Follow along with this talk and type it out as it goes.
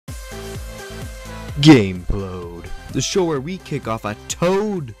GuestPlode, the show where we kick off a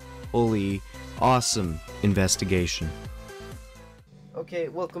totally awesome investigation. Okay,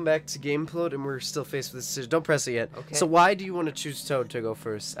 welcome back to GuestPlode, and we're still faced with this decision. Don't press it yet. Okay. So why do you want to choose Toad to go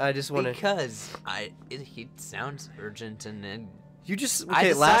first? I just want to... Because he sounds urgent, and You just... Okay, I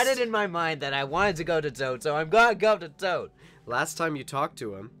decided in my mind that I wanted to go to Toad, so I'm gonna go to Toad. Last time you talked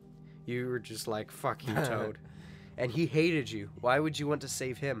to him, you were just like, fuck you, Toad. And he hated you. Why would you want to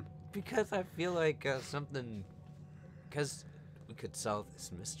save him? Because I feel like because we could solve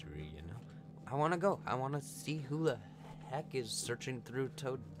this mystery, you know? I want to go. I want to see who the heck is searching through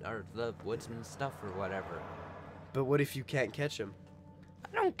Toad, or the woodsman stuff, or whatever. But what if you can't catch him? I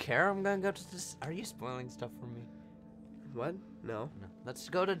don't care. I'm gonna go to this. Are you spoiling stuff for me? What? No. No. Let's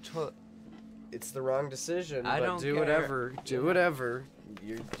go to Toad. It's the wrong decision, I but don't do care. whatever. Do whatever.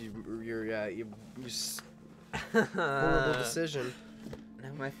 You're horrible decision.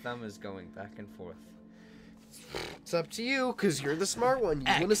 Now my thumb is going back and forth. It's up to you, because you're the smart one. You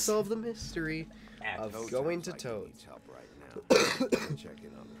want to X. solve the mystery of Toad going to Like he Toad. needs help right now. Check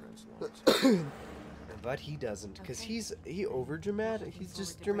in on Prince Lawrence. But he doesn't, because he over dramatic. He's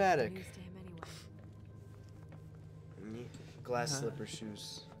just dramatic. Glass slipper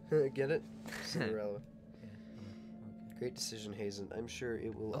shoes. Get it? Cinderella. Great decision, Hazen. I'm sure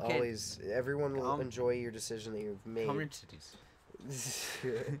it will always. Everyone will enjoy your decision that you've made. Calm your titties.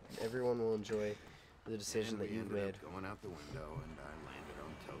 Everyone will enjoy the decision that you've made. Going out the window, and I landed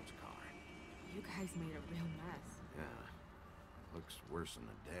on Toad's car. You guys made a real mess. Yeah, looks worse than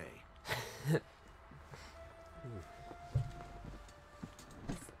a day.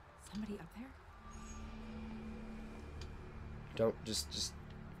 Is somebody up there? Don't just.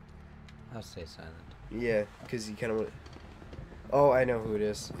 I'll stay silent. Yeah, because you kind of want. Oh, I know who it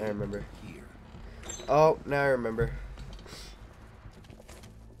is. I remember. Here. Oh, now I remember.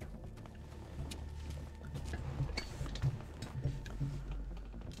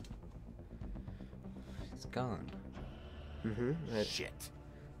 It's gone. Shit.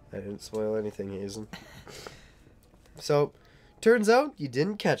 I didn't spoil anything, Hazen. So, turns out you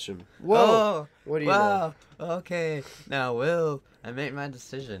didn't catch him. Whoa! Oh, What do you know? Okay. Now, Will, I made my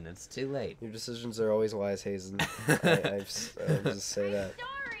decision. It's too late. Your decisions are always wise, Hazen. I'll just say that.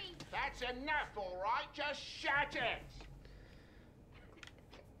 Sorry. That's enough, all right? Just shut it.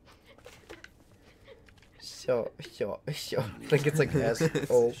 So. I think it's like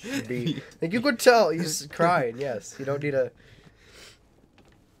S-O-B. Like, you could tell he's crying, yes. You don't need a...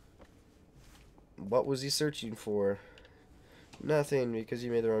 What was he searching for? Nothing, because you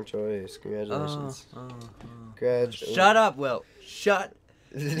made the wrong choice. Congratulations. Shut up, Will. Shut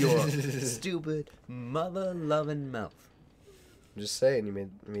your stupid mother-loving mouth. I'm just saying you made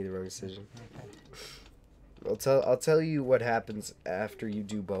the wrong decision. I'll tell you what happens after you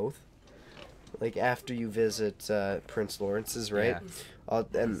do both. Like after you visit Prince Lawrence's, right?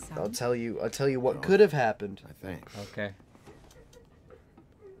 Yeah. I'll tell you what could have happened. I think. Okay.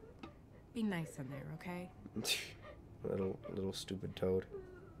 Be nice in there, okay? Little stupid Toad.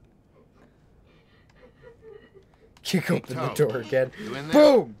 Kick open the door again. You in there?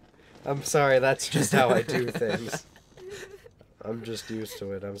 Boom! I'm sorry, that's just how I do things. I'm just used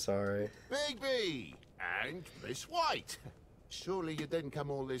to it, I'm sorry. Bigby! And Miss White. Surely you didn't come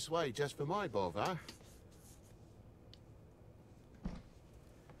all this way just for my bother.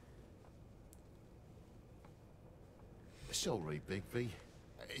 Sorry, Bigby.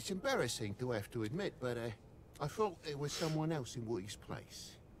 It's embarrassing to have to admit, but I thought it was someone else in Woody's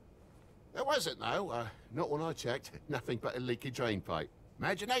place. There wasn't, though. Not when I checked. Nothing but a leaky drain pipe.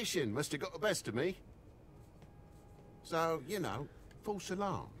 Imagination must have got the best of me. So, you know, false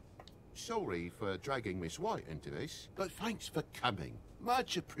alarm. Sorry for dragging Miss White into this, but thanks for coming.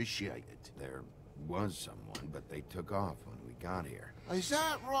 Much appreciated. There was someone, but they took off when we got here. Is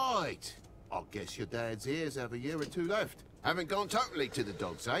that right? I guess your dad's ears have a year or two left. Haven't gone totally to the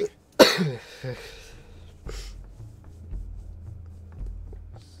dogs, eh?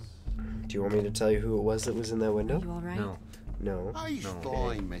 Do you want me to tell you who it was that was in that window? You all right? No, No. He's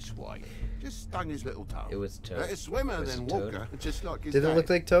fine, Miss White. Just stung his little toe. it was Toad. Better swimmer Was than it Toad? walker, just like his Did it dad. look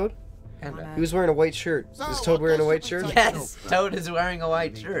like Toad? Kinda. He was wearing a white shirt. So, Is Toad I wearing a guess white we shirt? take Yes, it off, Toad is wearing a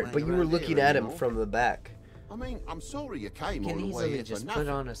white shirt. But you were looking at him from the back. I mean, I'm sorry you You came all can the way easily here for just nothing,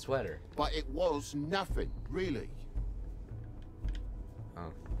 put on a sweater. but it was nothing, really.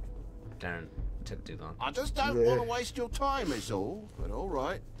 Oh, darn. Took too long. I just don't want to waste your time, is all. But all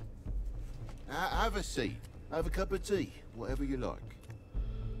right. Have a seat. Have a cup of tea. Whatever you like.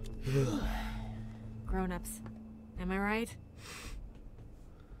 Grown-ups. Am I right?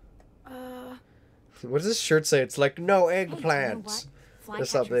 What does this shirt say? It's like, no Hey, do you know eggplants. what? flycatcher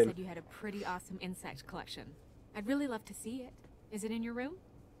something. said you had a pretty awesome insect collection. I'd really love to see it. Is it in your room?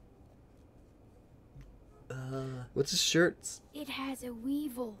 What's his shirt? It has a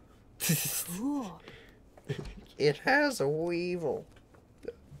weevil. Cool. It has a weevil.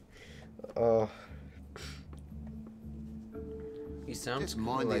 He sounds Just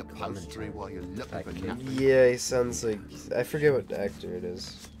mind like the upholstery Clementine. while you're looking That for kid. nothing. Yeah, he sounds like... I forget what actor it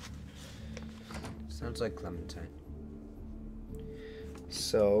is. Sounds like Clementine.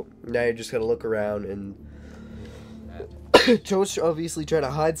 So, now you just gotta look around and... Toad's obviously trying to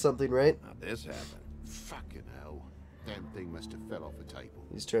hide something, right? Now this happened. Fucking hell. Damn thing must have fell off the table.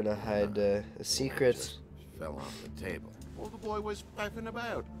 He's trying to hide a secret. Just fell off the table. Well, the boy was faffing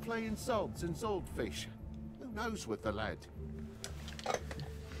about, playing salts and swordfish. Who knows with the lad?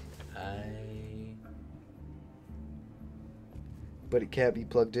 But it can't be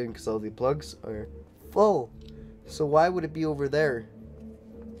plugged in because all the plugs are full. So why would it be over there?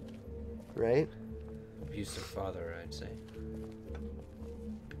 Right? Abusive father, I'd say.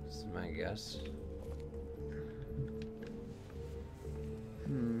 This is my guess.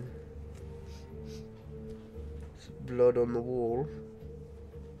 Blood on the wall.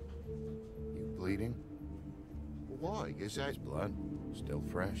 You bleeding? Why? Is that... His blood still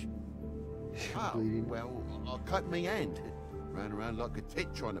fresh? Oh, bleeding. well, I cut me hand. Ran around like a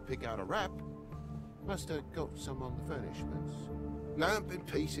tit trying to pick out a wrap. Must have got some on the furnishments. Lamp in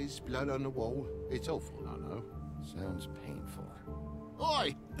pieces, blood on the wall. It's awful, I know. Sounds painful.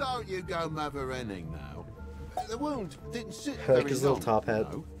 Oi! Don't you go mother-henning now. The wound didn't sit I very like his little long, top hat.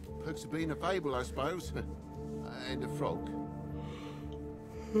 you know. Perks of being a fable, I suppose. And a frog.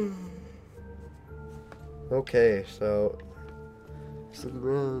 Okay, so... Just look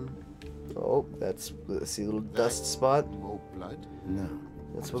around. Oh, that's... See a little dust spot? More blood. No.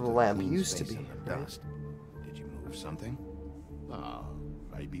 That's Just where the a lamp clean used to space be, in the right? dust. Did you move something? Ah,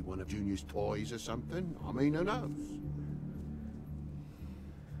 maybe one of Junior's toys or something. I mean, who knows?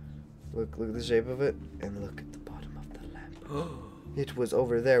 Look at the shape of it. And look at the bottom of the lamp. It was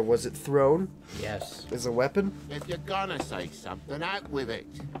over there. Was it thrown Yes. as a weapon? If you're gonna say something, out with it.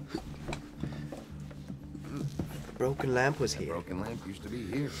 Broken lamp was The here. broken lamp used to be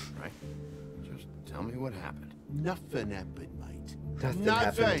here, right? Just tell me what happened. Nothing happened, mate. Nothing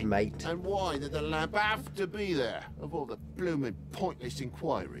happened, mate. And why did the lamp have to be there? Of all the blooming pointless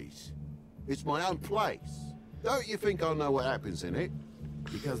inquiries. It's my own place. Don't you think I'll know what happens in it?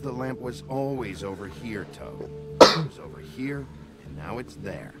 Because the lamp was always over here, Toad. It was over here, and now it's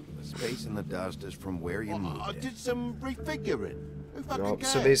there. The space in the dust is from where you moved I it. did some refiguring. Who fucking No,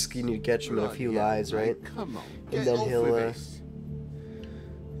 cares? so basically you need to catch him in a few Bloody hell, lies, mate, right? Come on, And get then off he'll, with this.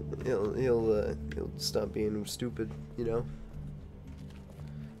 He'll stop being stupid, you know?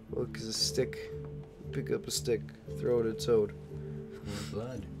 Look, 'cause a stick. Pick up a stick, throw it at Toad.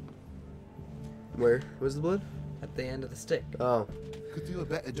 Blood. Where? Where's the blood? At the end of the stick. Oh, Could do a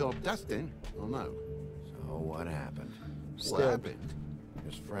better job dusting. Oh no. So what happened? What stabbed. happened?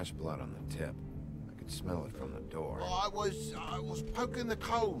 There's fresh blood on the tip. I could smell it from the door. I was poking the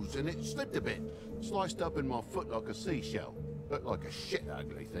coals and it slipped a bit. Sliced up in my foot like a seashell. Looked like a shit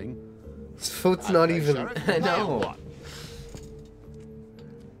ugly thing. his foot's not Okay, even. Sheriff, I now know. what?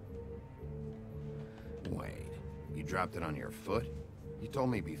 Wait, you dropped it on your foot? You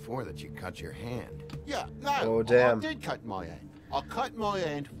told me before that you cut your hand. Yeah, no. Oh, damn. I did cut my hand. I cut my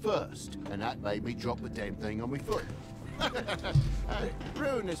hand first, and that made me drop the damn thing on my foot.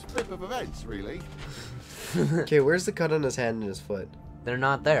 Ruinous flip of events, really. Okay, where's the cut on his hand and his foot? They're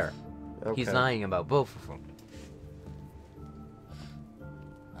not there. He's Okay. lying about both of them.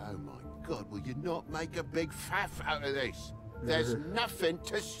 Oh my God, will you not make a big faff out of this? There's nothing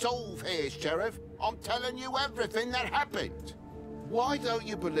to solve here, Sheriff. I'm telling you everything that happened. Why don't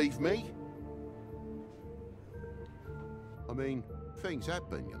you believe me? I mean, things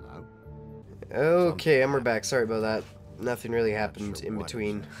happen, you know. Okay, and we're back. Sorry about that. Nothing really happened sure in what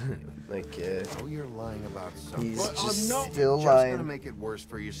between. Like, Oh, you're lying about something. he's But I'm just not still Just gonna lying. make it worse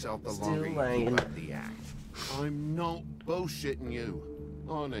for yourself the Still longer you lying. keep up the act. I'm not bullshitting you.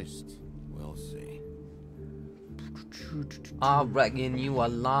 Honest. We'll see. I reckon you are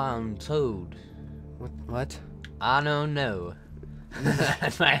lying, Toad. What? I don't know.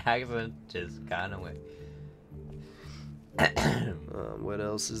 My accent just kind of went. What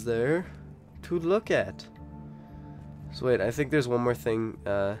else is there to look at? So wait, I think there's one more thing.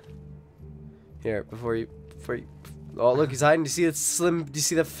 Here before you. Oh, look, he's hiding. Do you see that slim? Do you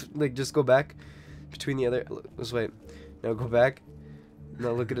see that? Like, just go back between the other. Let's wait. Now go back.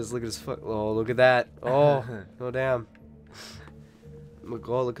 No, look at his foot. Oh, look at that. Oh, oh damn. Look!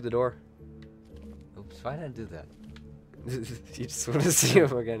 Oh, look at the door. Oops, why did I do that? You just want to see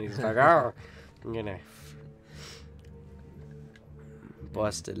him again. He's like, oh, I'm gonna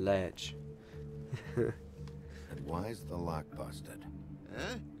busted latch. And why is the lock busted?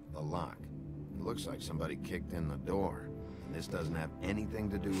 Huh? The lock. It looks like somebody kicked in the door. And this doesn't have anything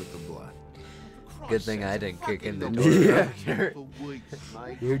to do with the blood. Good thing I didn't kick in the door. Yeah. For weeks,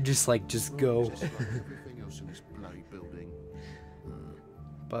 mate. You're just like, just go. Just like everything else in this bloody building.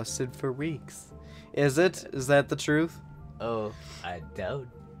 Busted for weeks. Is it? Is that the truth? Oh, I doubt.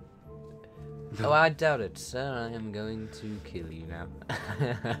 Oh, I doubt it, sir. I am going to kill you now.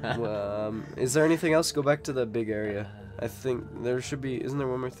 Is there anything else? Go back to the big area. I think there should be. Isn't there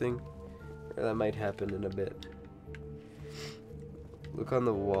one more thing? Or that might happen in a bit. Look on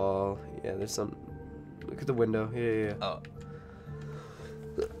the wall. Yeah, there's some. Look at the window. Yeah. Oh.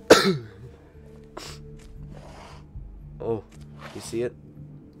 Oh, you see it?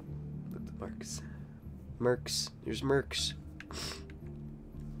 Look at the marks. Mercs. There's mercs.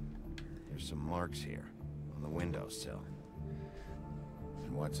 There's some marks here on the windowsill.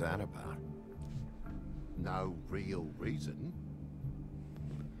 And what's that about? No real reason.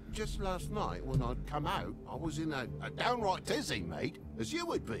 Just last night when I'd come out, I was in a downright dizzy, mate, as you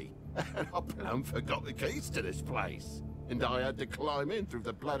would be. And I plumb forgot the keys to this place. And I had to climb in through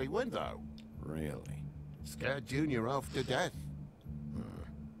the bloody window. Really? Scared Junior off to death.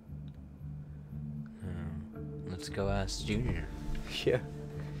 Let's go ask Junior. Yeah.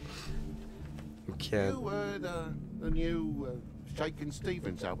 You can't. You heard the new Shakin'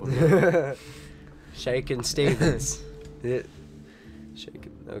 Stevens album? Shakin' Stevens. Yeah.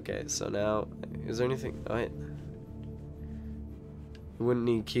 Shakin'. Okay, so now, is there anything? Oh, wait. You wouldn't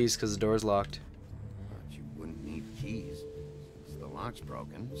need keys because the door's locked. But you wouldn't need keys. Since the lock's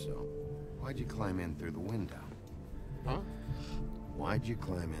broken, so why'd you climb in through the window? Huh? Why'd you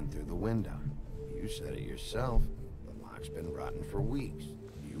climb in through the window? You said it yourself. The lock's been rotten for weeks.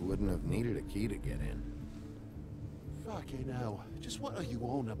 You wouldn't have needed a key to get in. Fucking hell. Just what are you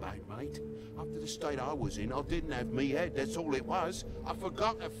on about, mate? After the state I was in, I didn't have me head, that's all it was. I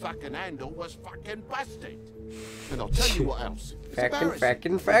forgot the fucking handle was fucking busted. And I'll tell you what else. It's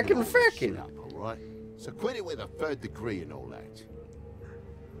embarrassing. Frackin'. Shut up, alright? So quit it with a 3rd degree and all that.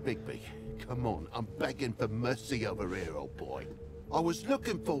 Bigby, come on, I'm begging for mercy over here, old boy. I was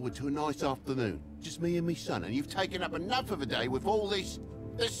looking forward to a nice afternoon. Just me and me son, and you've taken up enough of a day with all this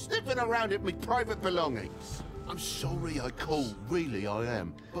sniffing around at me private belongings. I'm sorry I called, really I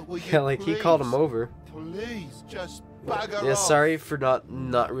am. But will Yeah, you like he please, called him over. Please, just bugger Yeah, off. sorry for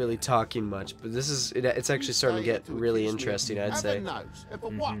not really talking much, but this is it's actually starting to get really interesting, I'd say. Heaven knows. And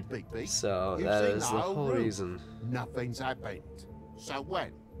for what, Bigby? So You've that seen is the whole room. reason. Nothing's happened. So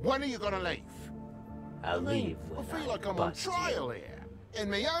when? When are you gonna leave? I'll I mean, leave I when feel I like I'm on bust you. trial here. In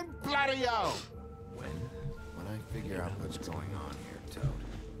my own bloody home. When I figure out what's going on here, Toad,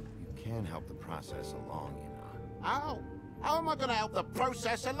 you can help the process along, you know. How? How am I gonna help the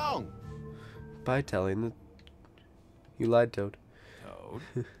process along? By telling the you lied, Toad.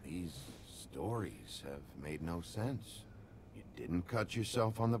 Toad, these stories have made no sense. You didn't cut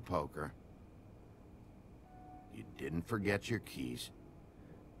yourself on the poker. You didn't forget your keys.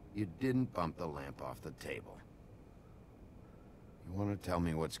 You didn't bump the lamp off the table. You want to tell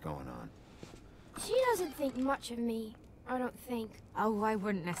me what's going on? She doesn't think much of me, I don't think. Oh, I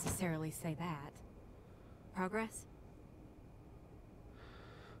wouldn't necessarily say that. Progress?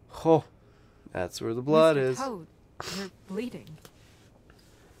 Oh, that's where the blood Mr. is. Toad, you're bleeding.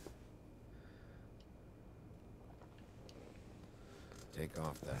 Take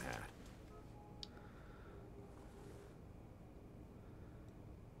off the hat.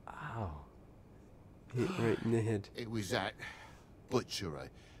 Ow. Hit right in the head. It was that butcher,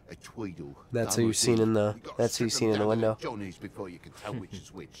 a Tweedle. That's who you've seen in the. That's who you've seen in the window. Johnny's before you can tell which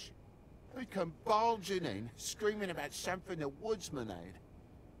is which. They come bulging in, screaming about something the woodsman had.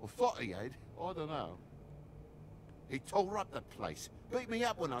 Or thought he had, I don't know. He tore up the place, beat me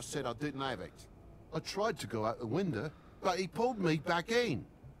up when I said I didn't have it. I tried to go out the window, but he pulled me back in.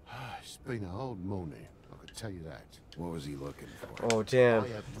 It's been a hard morning, I can tell you that. What was he looking for? Oh damn! I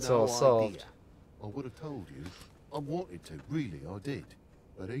have It's no all solved. idea. I would have told you. I wanted to, really, I did.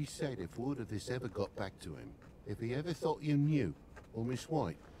 But he said if word of this ever got back to him, if he ever thought you knew, or Miss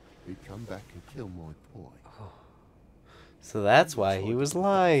White, he'd come back and kill my boy. So that's why he was The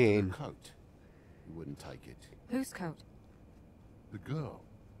lying. coat. He wouldn't take it. Whose coat? The girl.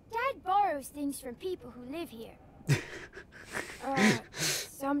 Dad borrows things from people who live here.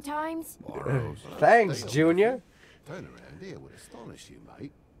 Sometimes. Borrows. Thanks, They don't Junior. Turn around here would astonish you,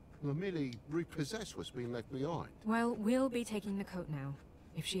 mate. We'll merely repossess what's been left behind. Well, we'll be taking the coat now.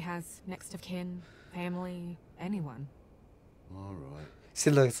 If she has next of kin, family, anyone. All right. See,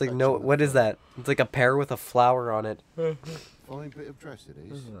 look, it's like no. What is that? It's like a pear with a flower on it. Fine bit of dress it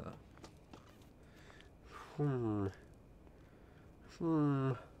is. Hmm.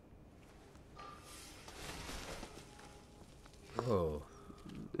 Hmm. Whoa.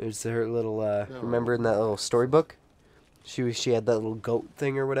 There's her little. Remember in that little storybook? She had that little goat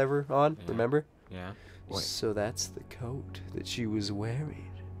thing or whatever on. Yeah. Remember? Yeah. So that's the coat that she was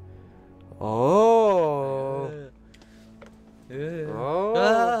wearing. Oh.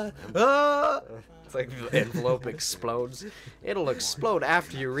 Oh. It's like the envelope explodes. It'll explode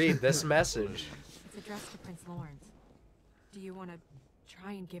after you read this message. It's addressed to Prince Lawrence. Do you want to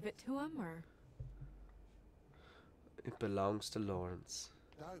try and give it to him, or? It belongs to Lawrence.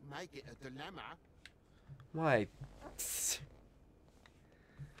 Don't make it a dilemma. Why?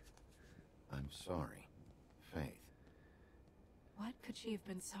 I'm sorry, Faith. What could she have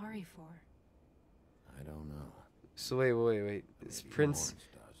been sorry for? I don't know. So wait. It's Maybe Prince Lawrence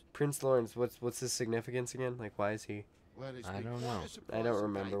does. Prince Lawrence. What's his significance again? Like, why is he? Well, it's I been don't quite know. a surprise I don't today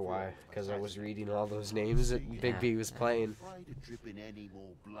remember for why, all of because us, I was actually. reading all those names that Big B was playing. Afraid of dripping any more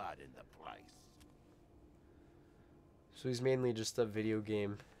blood in the place. So he's mainly just a video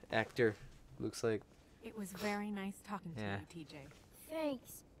game actor. Looks like. It was very nice talking to Yeah. you, TJ.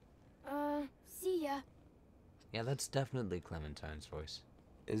 Thanks. See ya. Yeah, that's definitely Clementine's voice.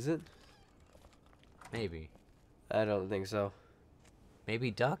 Is it? Maybe. I don't think so. Maybe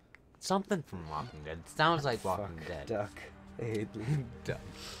Duck? Something from Walking Dead. Sounds like Walking Fuck, Dead. Duck. I hate Duck.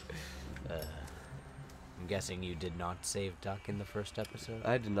 I'm guessing you did not save Duck in the first episode?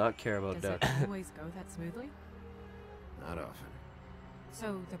 I did not care about Does Duck. it always go that smoothly? Not often.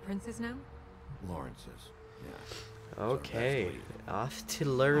 So the prince is now? Lawrence's. Yeah. Okay, leave. off to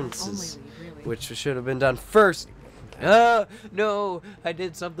Only Lawrence's, leave, really. which should have been done first. No! I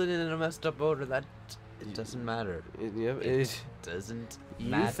did something in a messed up order. That it doesn't matter. It Doesn't you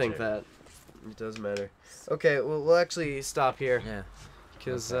matter. think that? It does matter. Okay, well we'll actually stop here Yeah.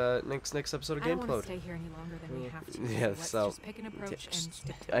 because next episode of I don't want to GuestPlode. stay here any longer than we have to. Yeah, Let's so- just pick an approach and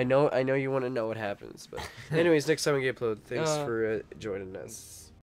stick to I know you want to know what happens, but anyways, next time on GuestPlode. Thanks Uh, for joining us.